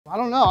I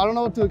don't know. I don't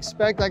know what to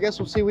expect. I guess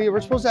we'll see. We're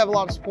supposed to have a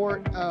lot of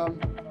support.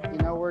 You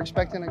know, we're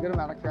expecting a good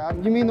amount of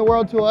crowd. You mean the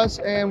world to us,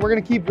 and we're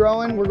going to keep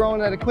growing. We're growing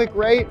at a quick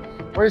rate.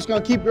 We're just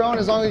going to keep growing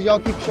as long as y'all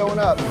keep showing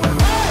up.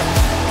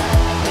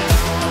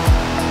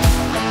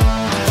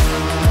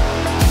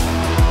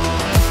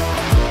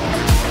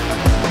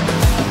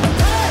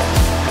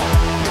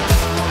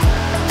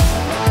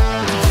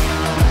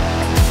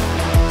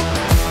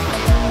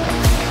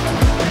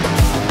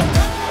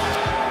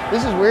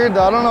 This is weird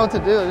though, I don't know what to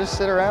do, just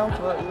sit around.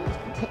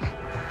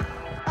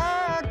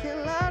 I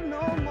can't lie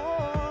no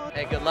more.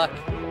 Hey, good luck.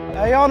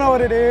 Hey, y'all know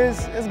what it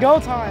is. It's go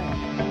time.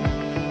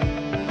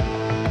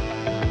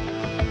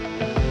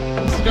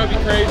 This is gonna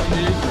be crazy,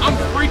 dude. I'm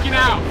freaking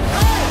out.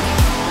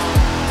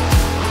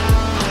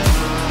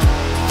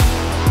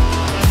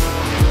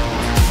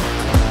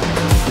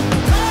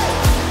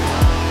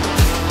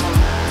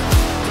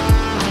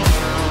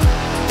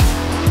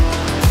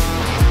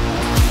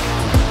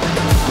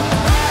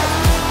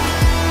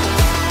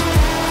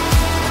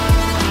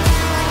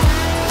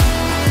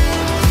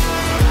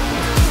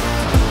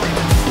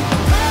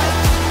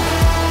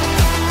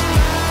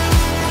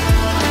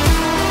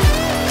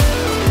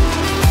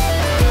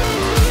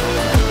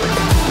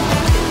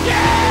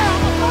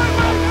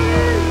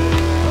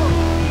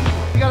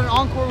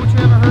 Encore, which we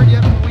haven't heard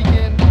yet from the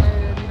weekend,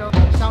 and you know,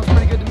 it sounds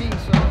pretty good to me.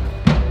 So,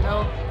 you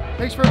know,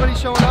 thanks for everybody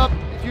showing up.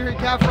 If you're at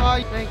Cat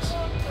Fry, thanks.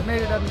 I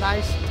made it a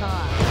nice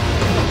time.